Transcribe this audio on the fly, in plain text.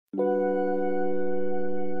I'm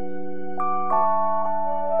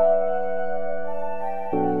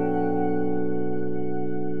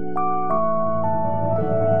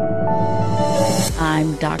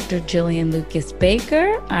Dr. Jillian Lucas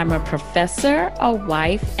Baker. I'm a professor, a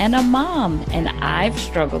wife, and a mom, and I've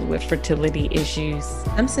struggled with fertility issues.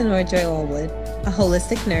 I'm Sonora Joy Allwood, a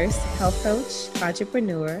holistic nurse, health coach,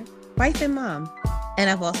 entrepreneur, wife, and mom. And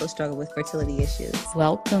I've also struggled with fertility issues.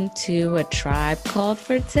 Welcome to A Tribe Called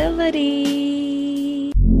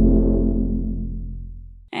Fertility.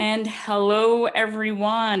 And hello,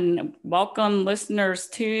 everyone. Welcome, listeners,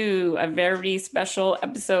 to a very special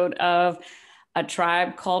episode of A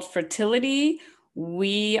Tribe Called Fertility.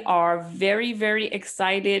 We are very, very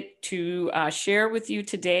excited to share with you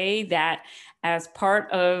today that as part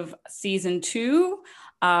of season 2,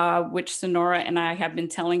 which Sonora and I have been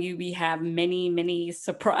telling you, we have many, many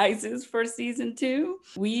surprises for season 2.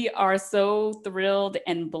 We are so thrilled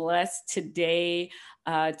and blessed today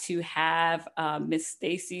to have Miss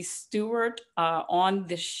Stacy Stewart on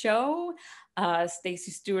the show.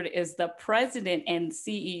 Stacy Stewart is the president and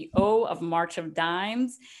CEO of March of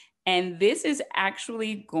Dimes. And this is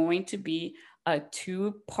actually going to be a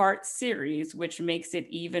 2-part series, which makes it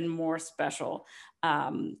even more special.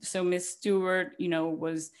 So Miss Stewart,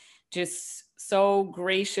 was just so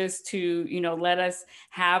gracious to, let us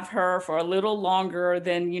have her for a little longer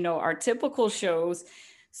than, our typical shows,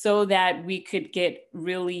 so that we could get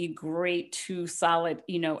really great 2 solid,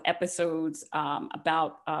 episodes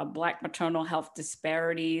about Black maternal health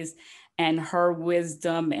disparities and her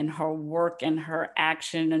wisdom and her work and her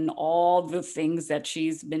action and all the things that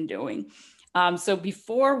she's been doing. So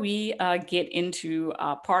before we get into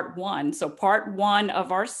part 1, so part 1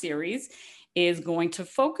 of our series is going to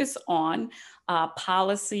focus on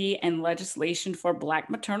policy and legislation for Black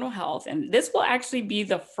maternal health. And this will actually be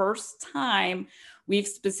the first time we've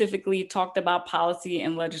specifically talked about policy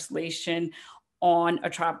and legislation on A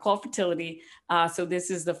Tribe Called Fertility. So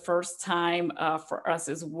this is the first time for us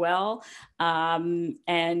as well.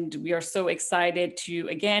 And we are so excited to,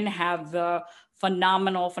 again, have the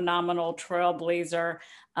phenomenal trailblazer,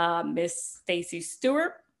 Miss Stacy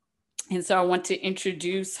Stewart. And so I want to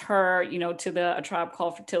introduce her, to the A Tribe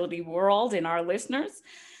Called Fertility world and our listeners.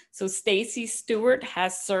 So Stacy Stewart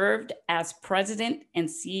has served as president and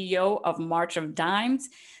CEO of March of Dimes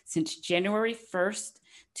since January 1st,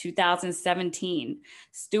 2017.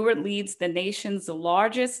 Stewart leads the nation's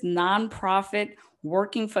largest nonprofit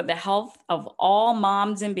working for the health of all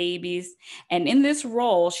moms and babies. And in this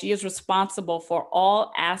role, she is responsible for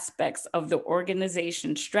all aspects of the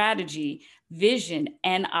organization's strategy, vision,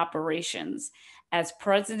 and operations. As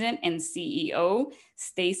president and CEO,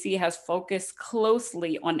 Stacy has focused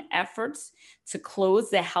closely on efforts to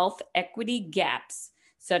close the health equity gaps,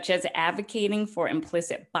 such as advocating for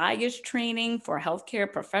implicit bias training for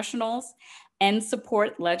healthcare professionals and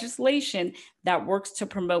support legislation that works to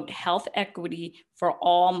promote health equity for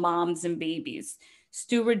all moms and babies.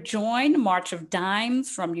 Stewart joined March of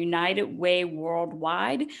Dimes from United Way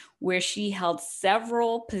Worldwide, where she held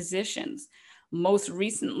several positions, most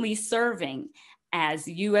recently serving as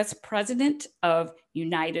U.S. president of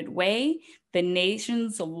United Way, the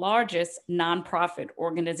nation's largest nonprofit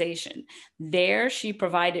organization. There, she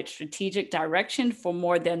provided strategic direction for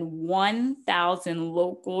more than 1,000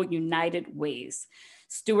 local United Ways.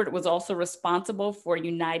 Stewart was also responsible for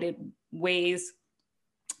United Way's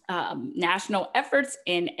national efforts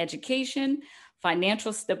in education,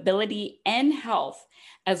 financial stability, and health,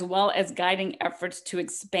 as well as guiding efforts to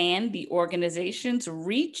expand the organization's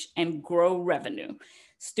reach and grow revenue.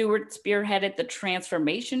 Stewart spearheaded the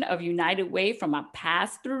transformation of United Way from a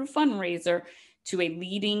pass-through fundraiser to a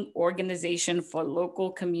leading organization for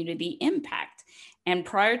local community impact. And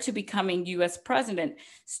prior to becoming U.S. president,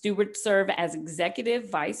 Stewart served as executive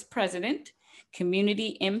vice president,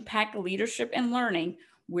 community impact leadership and learning,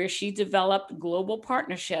 where she developed global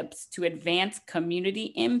partnerships to advance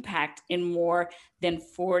community impact in more than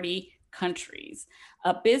 40 countries.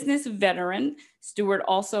 A business veteran, Stewart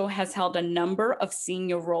also has held a number of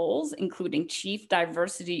senior roles, including Chief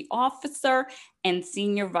Diversity Officer and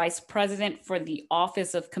Senior Vice President for the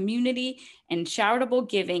Office of Community and Charitable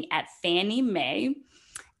Giving at Fannie Mae,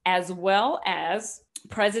 as well as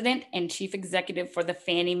President and Chief Executive for the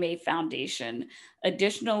Fannie Mae Foundation.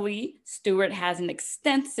 Additionally, Stewart has an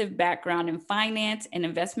extensive background in finance and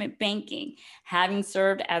investment banking, having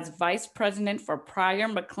served as Vice President for Pryor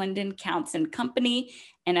McClendon Counts and Company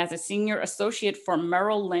and as a Senior Associate for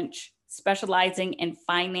Merrill Lynch, specializing in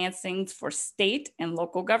financings for state and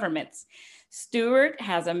local governments. Stewart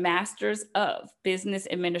has a master's of business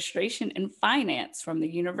administration and finance from the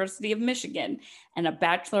University of Michigan and a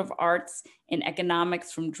bachelor of arts in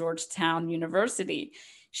economics from Georgetown University.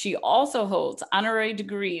 She also holds honorary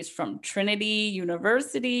degrees from Trinity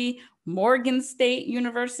University, Morgan State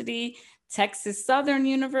University, Texas Southern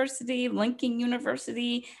University, Lincoln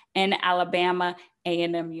University, and Alabama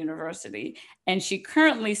A&M University. And she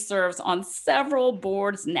currently serves on several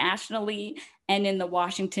boards nationally and in the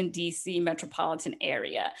Washington, D.C. metropolitan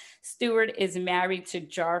area. Stewart is married to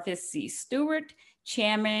Jarvis C. Stewart,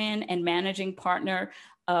 chairman and managing partner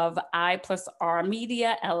of I+R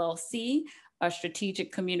Media, LLC, a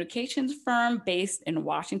strategic communications firm based in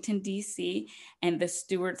Washington, D.C., and the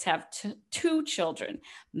Stewarts have two children,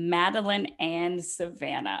 Madeline and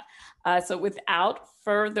Savannah. So without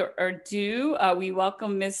further ado, we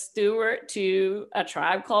welcome Miss Stewart to A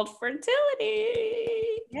Tribe Called Fertility.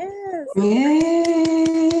 Yes.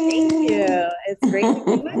 Yay. Thank you. It's great to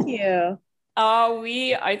be with you.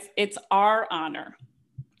 It's our honor.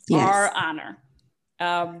 Yes. Our honor.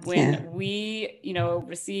 When we,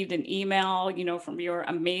 received an email, from your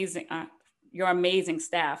amazing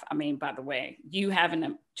staff. I mean, by the way, you have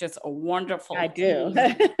just a wonderful I do.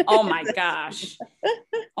 Oh my gosh.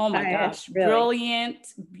 Oh my gosh. Really. Brilliant,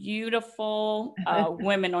 beautiful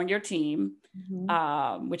women on your team,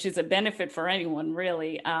 which is a benefit for anyone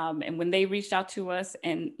really. And when they reached out to us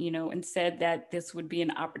and, and said that this would be an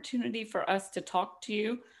opportunity for us to talk to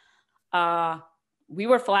you, we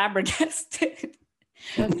were flabbergasted.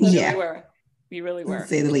 We really were. To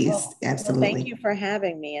say the least. Absolutely. Well, thank you for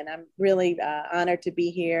having me. And I'm really honored to be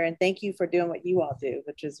here. And thank you for doing what you all do,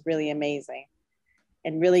 which is really amazing.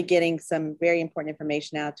 And really getting some very important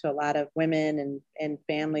information out to a lot of women and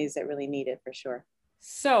families that really need it, for sure.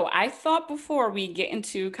 So I thought before we get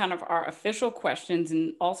into kind of our official questions,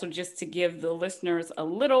 and also just to give the listeners a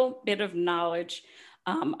little bit of knowledge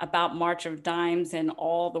about March of Dimes and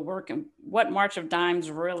all the work and what March of Dimes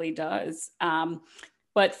really does.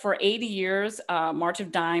 But for 80 years, March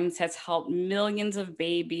of Dimes has helped millions of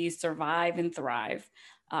babies survive and thrive.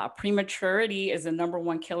 Prematurity is the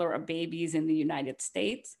 #1 killer of babies in the United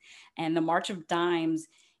States. And the March of Dimes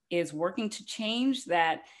is working to change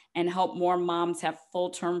that and help more moms have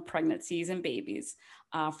full-term pregnancies and babies.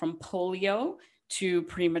 From polio to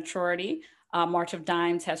prematurity, March of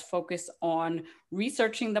Dimes has focused on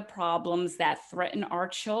researching the problems that threaten our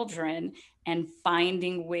children and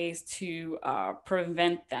finding ways to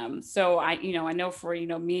prevent them. So I know for,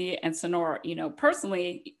 me and Sonora,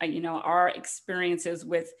 personally, our experiences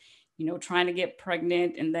with, trying to get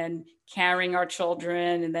pregnant and then carrying our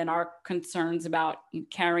children, and then our concerns about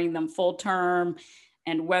carrying them full term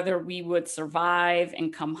and whether we would survive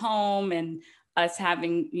and come home, and us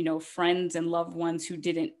having, friends and loved ones who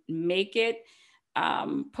didn't make it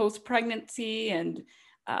post-pregnancy and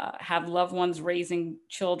have loved ones raising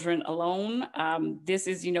children alone. This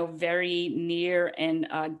is, very near and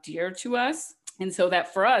dear to us. And so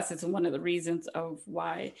that for us, it's one of the reasons of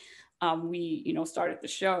why we, started the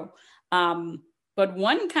show. But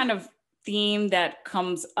one kind of theme that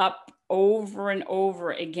comes up over and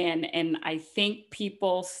over again, and I think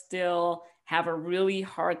people still have a really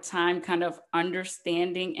hard time kind of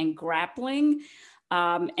understanding and grappling,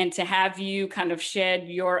 and to have you kind of shed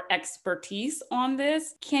your expertise on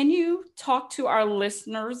this. Can you talk to our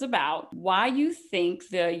listeners about why you think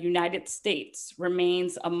the United States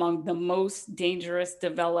remains among the most dangerous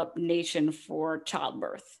developed nation for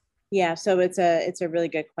childbirth? Yeah, so it's a really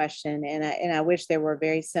good question, and I wish there were a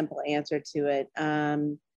very simple answer to it.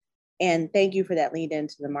 And thank you for that lead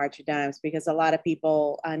into the March of Dimes, because a lot of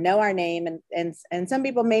people know our name, and some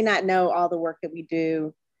people may not know all the work that we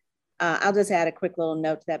do. I'll just add a quick little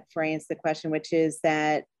note to that before I answer the question, which is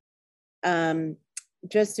that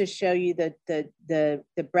just to show you the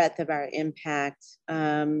breadth of our impact.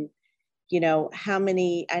 How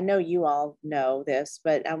many, I know you all know this,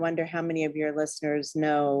 but I wonder how many of your listeners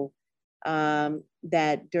know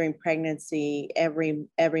that during pregnancy, every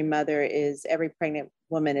pregnant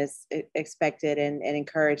woman is expected and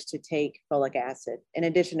encouraged to take folic acid in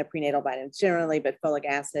addition to prenatal vitamins generally, but folic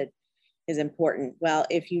acid is important. Well,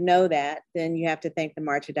 if you know that, then you have to thank the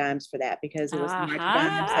March of Dimes for that, because it was the March of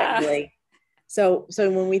Dimes that really. So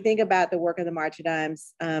when we think about the work of the March of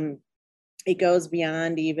Dimes, it goes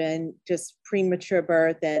beyond even just premature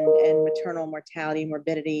birth and maternal mortality,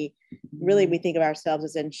 morbidity. Really, we think of ourselves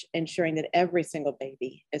as ensuring that every single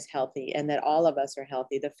baby is healthy and that all of us are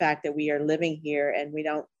healthy. The fact that we are living here and we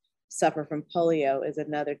don't suffer from polio is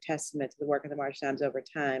another testament to the work of the March of Dimes over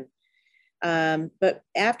time. But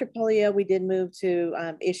after polio, we did move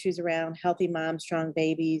to issues around healthy moms, strong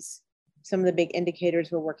babies, Some of the big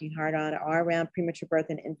indicators we're working hard on are around premature birth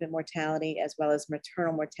and infant mortality, as well as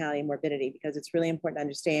maternal mortality and morbidity, because it's really important to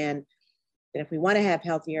understand that if we want to have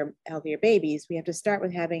healthier babies, we have to start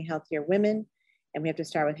with having healthier women, and we have to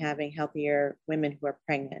start with having healthier women who are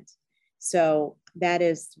pregnant. So that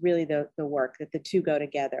is really the work, that the two go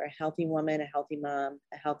together: a healthy woman, a healthy mom,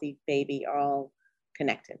 a healthy baby, all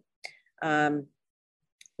connected.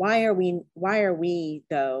 Why are we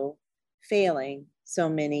though failing so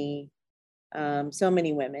many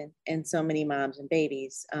women and so many moms and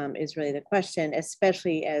babies, is really the question,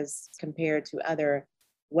 especially as compared to other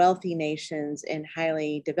wealthy nations and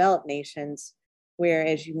highly developed nations, where,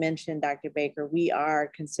 as you mentioned, Dr. Baker, we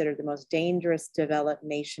are considered the most dangerous developed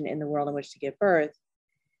nation in the world in which to give birth.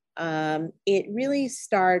 It really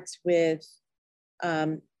starts with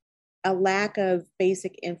a lack of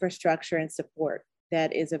basic infrastructure and support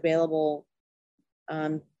that is available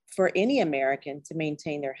for any American to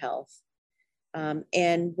maintain their health.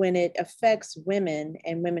 And when it affects women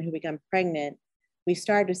and women who become pregnant, we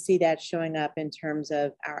start to see that showing up in terms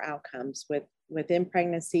of our outcomes within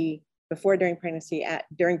pregnancy, before, during pregnancy,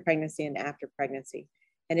 during pregnancy, and after pregnancy.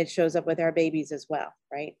 And it shows up with our babies as well,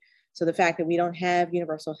 right? So the fact that we don't have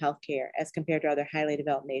universal health care as compared to other highly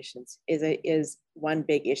developed nations is one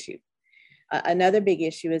big issue. Another big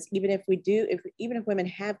issue is even if women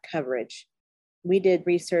have coverage, we did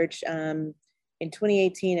research in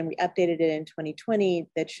 2018 and we updated it in 2020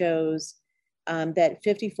 that shows that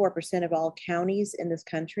 54% of all counties in this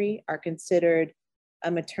country are considered a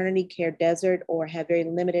maternity care desert or have very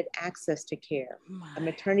limited access to care. A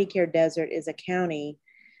maternity care desert is a county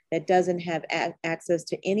that doesn't have access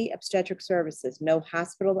to any obstetric services, no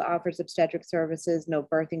hospital that offers obstetric services, no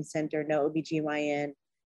birthing center, no OBGYN,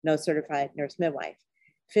 no certified nurse midwife.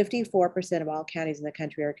 54% of all counties in the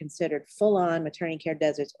country are considered full-on maternity care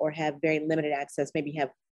deserts or have very limited access, maybe have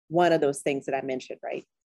one of those things that I mentioned, right?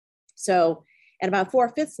 So, and about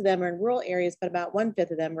 4/5 of them are in rural areas, but about 1/5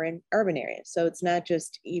 of them are in urban areas. So it's not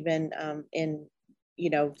just even in,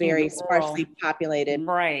 very sparsely populated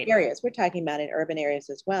areas. We're talking about in urban areas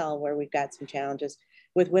as well, where we've got some challenges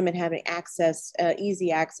with women having access,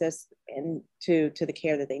 easy access to the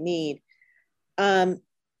care that they need.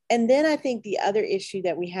 And then I think the other issue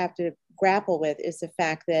that we have to grapple with is the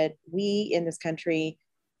fact that we in this country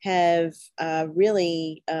have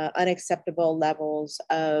really unacceptable levels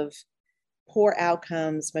of poor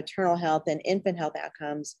outcomes, maternal health and infant health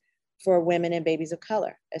outcomes for women and babies of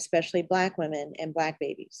color, especially Black women and Black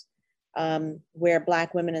babies, where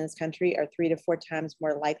Black women in this country are 3 to 4 times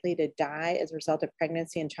more likely to die as a result of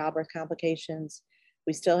pregnancy and childbirth complications.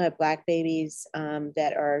 We still have Black babies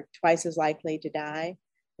that are twice as likely to die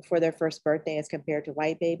before their first birthday as compared to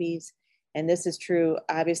white babies. And this is true,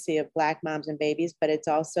 obviously, of Black moms and babies, but it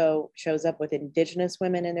also shows up with Indigenous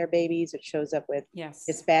women and their babies. It shows up with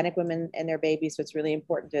Hispanic women and their babies. So it's really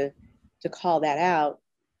important to call that out.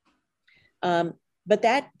 But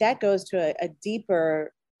that goes to a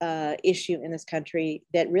deeper issue in this country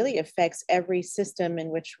that really affects every system in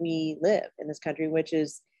which we live in this country, which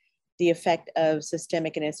is the effect of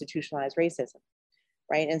systemic and institutionalized racism,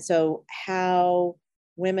 right? And so how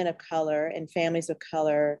women of color and families of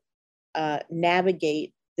color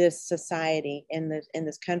navigate this society in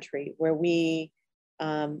this country, where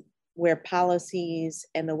where policies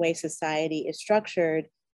and the way society is structured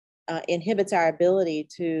inhibits our ability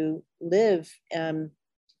to live in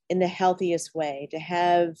the healthiest way, to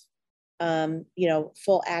have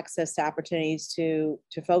full access to opportunities to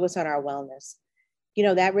focus on our wellness.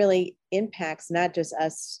 That really impacts not just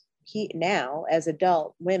us now as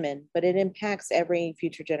adult women, but it impacts every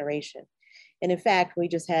future generation. And in fact, we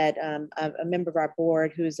just had a member of our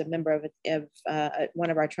board who's a member of one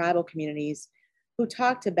of our tribal communities who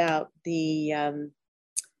talked about the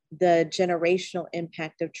generational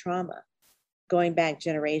impact of trauma going back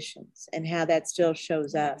generations and how that still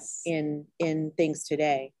shows up in things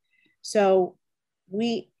today. So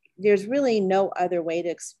there's really no other way to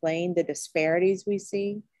explain the disparities we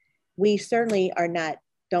see. We certainly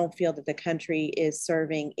don't feel that the country is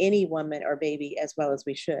serving any woman or baby as well as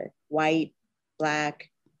we should. White, Black,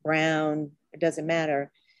 brown, it doesn't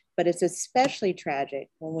matter. But it's especially tragic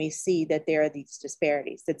when we see that there are these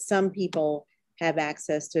disparities, that some people have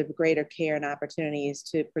access to greater care and opportunities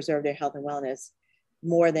to preserve their health and wellness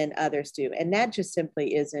more than others do. And that just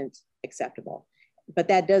simply isn't acceptable. But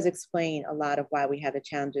that does explain a lot of why we have the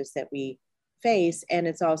challenges that we face. And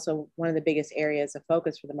it's also one of the biggest areas of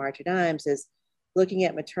focus for the March of Dimes is looking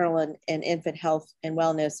at maternal and infant health and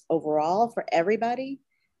wellness overall for everybody,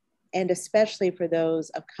 and especially for those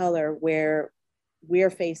of color where we're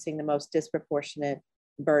facing the most disproportionate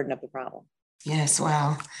burden of the problem. Yes,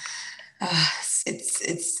 wow.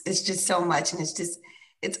 it's just so much, and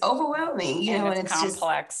it's overwhelming, and and it's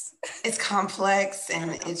complex. It's complex,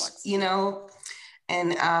 and complex. it's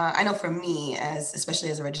and I know for me, especially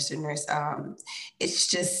as a registered nurse, it's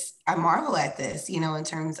just I marvel at this, in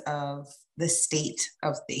terms of the state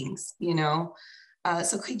of things,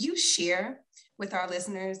 So could you share with our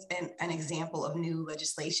listeners an example of new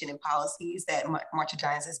legislation and policies that March of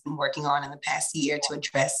Giants has been working on in the past year to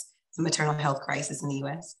address the maternal health crisis in the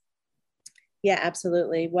U.S.? Yeah,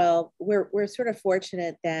 absolutely. Well, we're sort of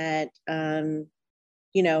fortunate that a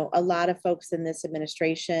lot of folks in this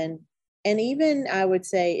administration, and even I would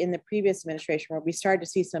say in the previous administration, where we started to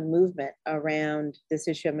see some movement around this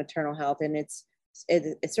issue of maternal health, and it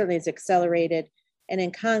certainly is accelerated. And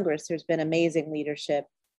in Congress, there's been amazing leadership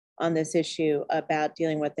on this issue about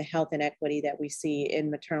dealing with the health inequity that we see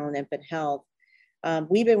in maternal and infant health.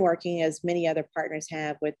 We've been working, as many other partners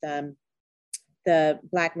have, with the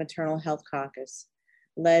Black Maternal Health Caucus,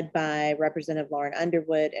 led by Representative Lauren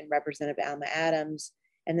Underwood and Representative Alma Adams,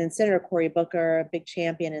 and then Senator Cory Booker, a big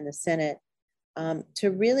champion in the Senate,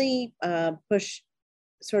 to really push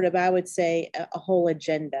sort of, I would say, a whole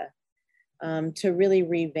agenda to really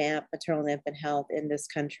revamp maternal and infant health in this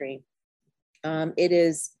country.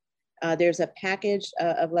 There's a package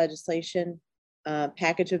of legislation,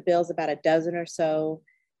 package of bills, about a dozen or so,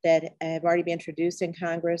 that have already been introduced in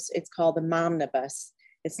Congress. It's called the Momnibus.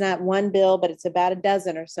 It's not one bill, but it's about a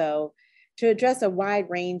dozen or so to address a wide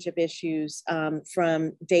range of issues,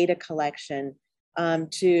 from data collection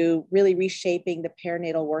to really reshaping the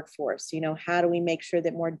perinatal workforce. How do we make sure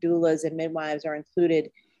that more doulas and midwives are included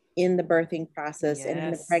in the birthing process and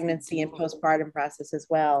in the pregnancy and postpartum process as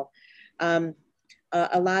well?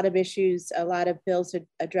 A lot of issues, a lot of bills to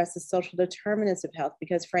address the social determinants of health,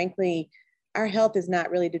 because frankly, our health is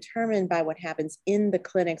not really determined by what happens in the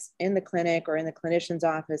clinic or in the clinician's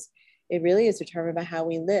office. It really is determined by how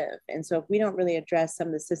we live. And so if we don't really address some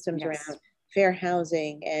of the systems around fair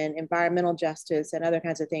housing and environmental justice and other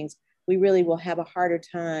kinds of things, we really will have a harder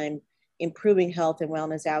time improving health and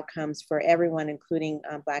wellness outcomes for everyone, including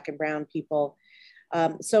Black and Brown people.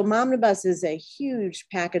 So Momnibus is a huge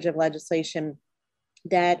package of legislation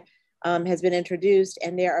that has been introduced,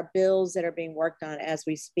 and there are bills that are being worked on as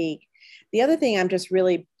we speak. The other thing I'm just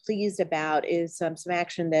really pleased about is some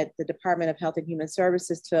action that the Department of Health and Human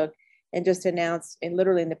Services took and just announced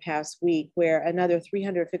literally in the past week, where another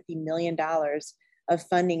 $350 million of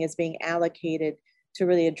funding is being allocated to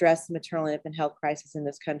really address the maternal and infant health crisis in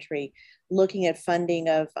this country, looking at funding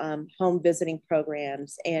of home visiting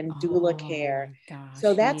programs and doula care.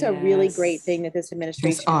 So that's a really great thing that this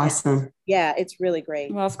administration That's awesome. Yeah, it's really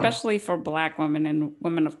great. Well, especially for Black women and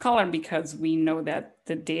women of color, because we know that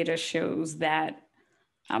the data shows that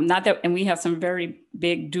and we have some very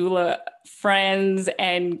big doula friends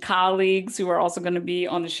and colleagues who are also going to be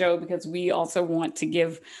on the show, because we also want to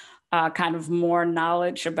give kind of more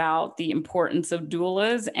knowledge about the importance of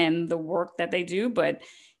doulas and the work that they do. But,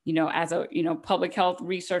 as a, public health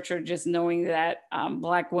researcher, just knowing that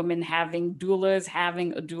Black women having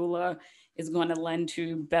a doula is going to lend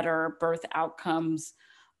to better birth outcomes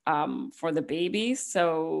for the baby.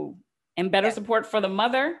 So, and better support for the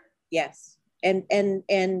mother. Yes. And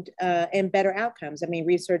better outcomes. I mean,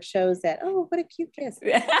 research shows that, oh, what a cute kiss.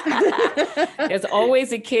 There's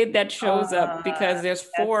always a kid that shows up, because there's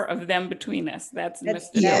 4 of them between us. That's Mr.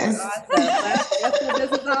 Yes. Awesome. That's what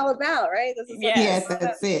this is all about, right? Yes,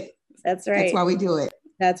 that's it. That's right. That's why we do it.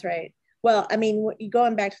 That's right. Well, I mean,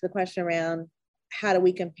 going back to the question around how do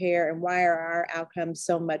we compare and why are our outcomes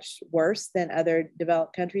so much worse than other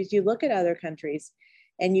developed countries? You look at other countries,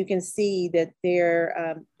 and you can see that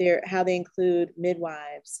they're how they include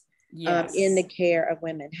midwives in the care of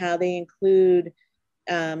women, how they include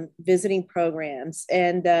visiting programs,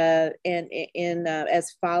 and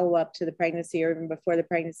as follow up to the pregnancy or even before the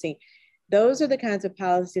pregnancy. Those are the kinds of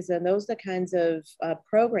policies, and those are the kinds of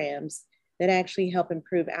programs that actually help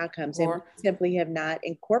improve outcomes. And we simply have not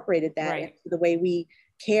incorporated that into the way we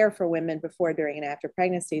care for women before, during, and after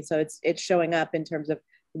pregnancy. So it's showing up in terms of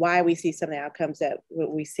why we see some of the outcomes that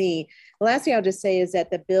we see. The last thing I'll just say is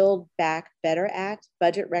that the Build Back Better Act,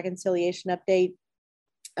 Budget Reconciliation Update,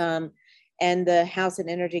 and the House and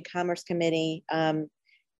Energy Commerce Committee,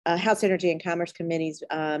 House Energy and Commerce Committee's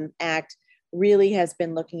Act really has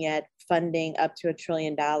been looking at funding up to $1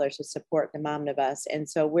 trillion to support the Momnibus. And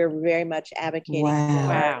so we're very much advocating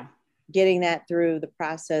for getting that through the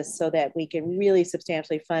process so that we can really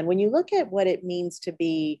substantially fund. When you look at what it means to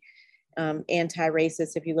be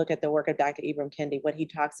anti-racist, if you look at the work of Dr. Ibram Kendi, what he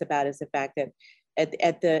talks about is the fact that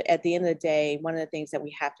at the end of the day, one of the things that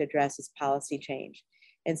we have to address is policy change.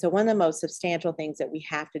 And so one of the most substantial things that we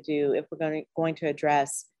have to do if we're going to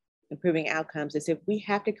address improving outcomes is if we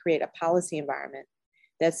have to create a policy environment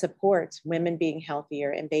that supports women being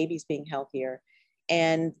healthier and babies being healthier.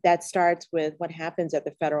 And that starts with what happens at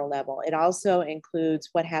the federal level. It also includes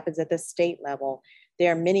what happens at the state level.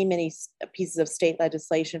 There are many, many pieces of state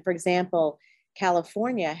legislation. For example,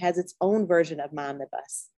 California has its own version of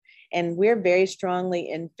Momnibus. And we're very strongly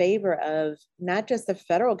in favor of not just the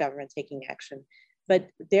federal government taking action, but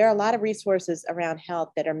there are a lot of resources around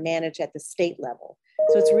health that are managed at the state level.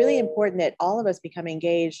 So it's really important that all of us become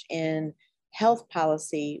engaged in health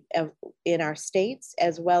policy in our states,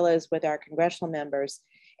 as well as with our congressional members,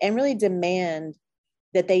 and really demand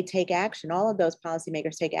that they take action. All of those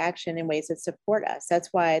policymakers take action in ways that support us. That's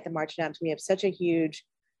why at the March of Dimes, we have such a huge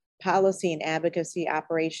policy and advocacy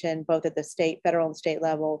operation, both at the state, federal, and state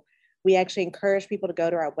level. We actually encourage people to go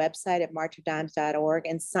to our website at marchofdimes.org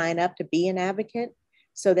and sign up to be an advocate,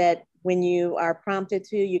 so that when you are prompted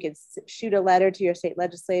to, you can shoot a letter to your state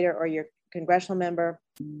legislator or your congressional member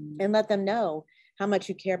and let them know how much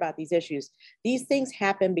you care about these issues. These things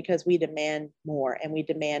happen because we demand more and we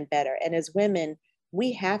demand better. And as women,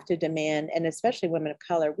 we have to demand, and especially women of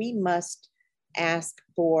color, we must ask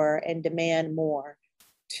for and demand more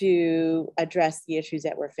to address the issues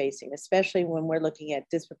that we're facing, especially when we're looking at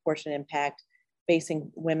disproportionate impact facing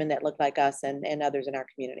women that look like us and others in our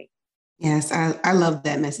community. Yes, I love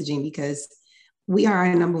that messaging, because we are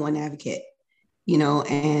our number one advocate,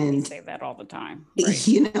 and we say that all the time, right?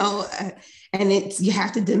 And you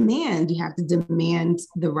have to demand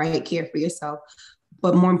the right care for yourself,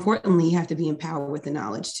 but more importantly, you have to be empowered with the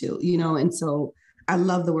knowledge too, and so I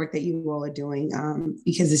love the work that you all are doing,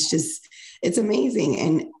 because it's amazing.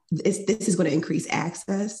 And this is going to increase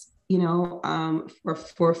access,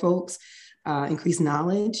 for folks, increase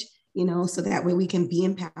knowledge, so that way we can be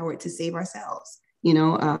empowered to save ourselves.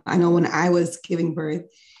 I know when I was giving birth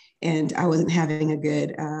and I wasn't having a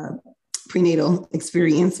good prenatal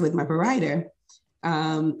experience with my provider,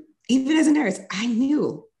 even as a nurse, I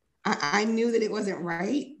knew that it wasn't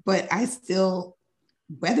right, but I still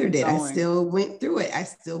weathered it. I still went through it. I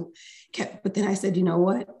still kept, but then I said, you know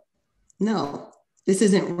what? No, this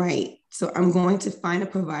isn't right. So I'm going to find a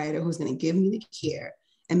provider who's going to give me the care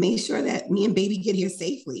and make sure that me and baby get here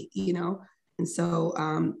safely, And so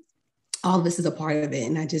all of this is a part of it.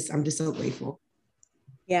 And I'm just so grateful.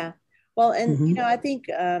 Yeah. Well, and, I think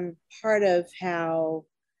part of how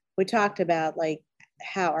we talked about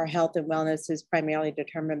how our health and wellness is primarily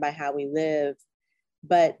determined by how we live.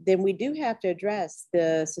 But then we do have to address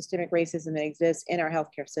the systemic racism that exists in our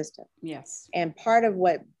healthcare system. Yes. And part of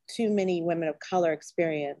what too many women of color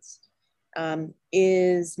experience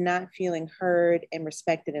is not feeling heard and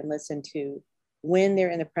respected and listened to when they're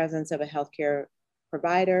in the presence of a healthcare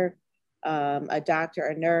provider, a doctor,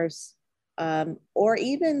 a nurse, or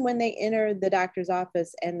even when they enter the doctor's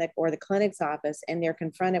office or the clinic's office and they're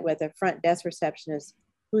confronted with a front desk receptionist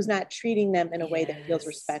who's not treating them in a way that feels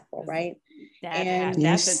respectful, right? That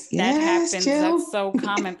happens. Jill. That's so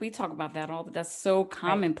common. We talk about that all. That's so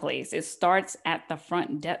commonplace. Right. It starts at the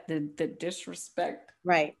front desk. The disrespect.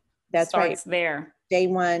 Right. That's starts there. Day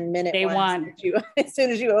one, minute one. As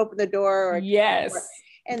soon as you open the door. Yes.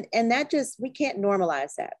 And that we can't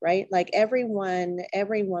normalize that, right? Like every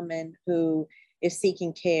woman who is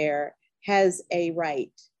seeking care has a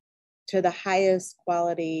right to the highest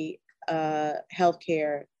quality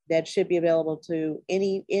healthcare that should be available to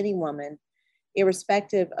any woman,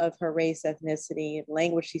 irrespective of her race, ethnicity,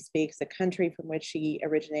 language she speaks, the country from which she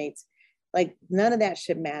originates. Like none of that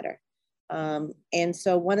should matter. And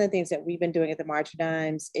so one of the things that we've been doing at the March of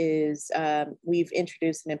Dimes is we've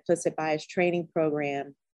introduced an implicit bias training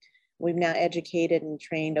program. We've now educated and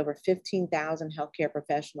trained over 15,000 healthcare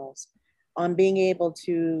professionals on being able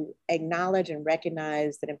to acknowledge and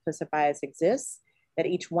recognize that implicit bias exists, that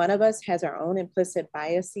each one of us has our own implicit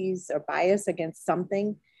biases or bias against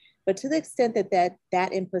something. But to the extent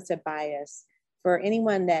that implicit bias for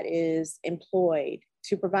anyone that is employed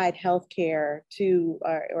to provide healthcare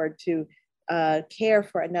or to care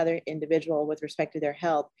for another individual with respect to their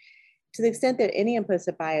health, to the extent that any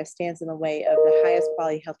implicit bias stands in the way of the highest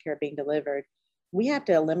quality healthcare being delivered, we have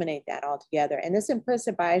to eliminate that altogether. And this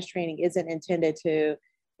implicit bias training isn't intended to,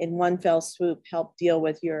 in one fell swoop, help deal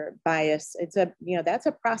with your bias. It's that's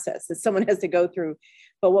a process that someone has to go through.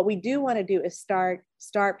 But what we do want to do is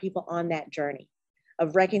start people on that journey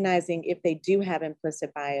of recognizing if they do have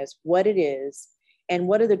implicit bias, what it is, and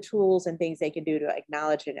what are the tools and things they can do to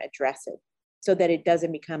acknowledge and address it, so that it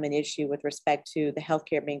doesn't become an issue with respect to the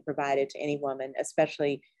healthcare being provided to any woman,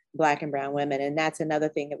 especially Black and brown women. And that's another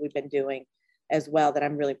thing that we've been doing as well that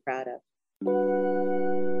I'm really proud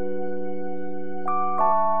of.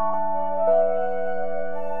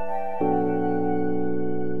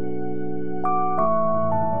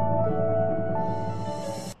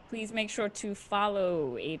 make sure to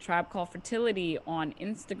follow A Tribe Called Fertility on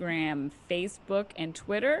Instagram, Facebook, and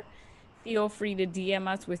Twitter. Feel free to DM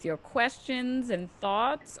us with your questions and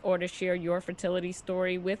thoughts or to share your fertility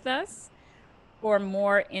story with us. For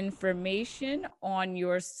more information on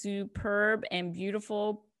your superb and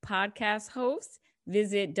beautiful podcast host,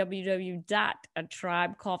 visit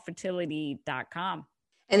www.atribecalledfertility.com.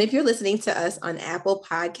 And if you're listening to us on Apple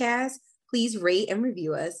Podcasts, please rate and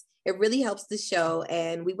review us. It really helps the show,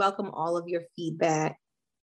 and we welcome all of your feedback.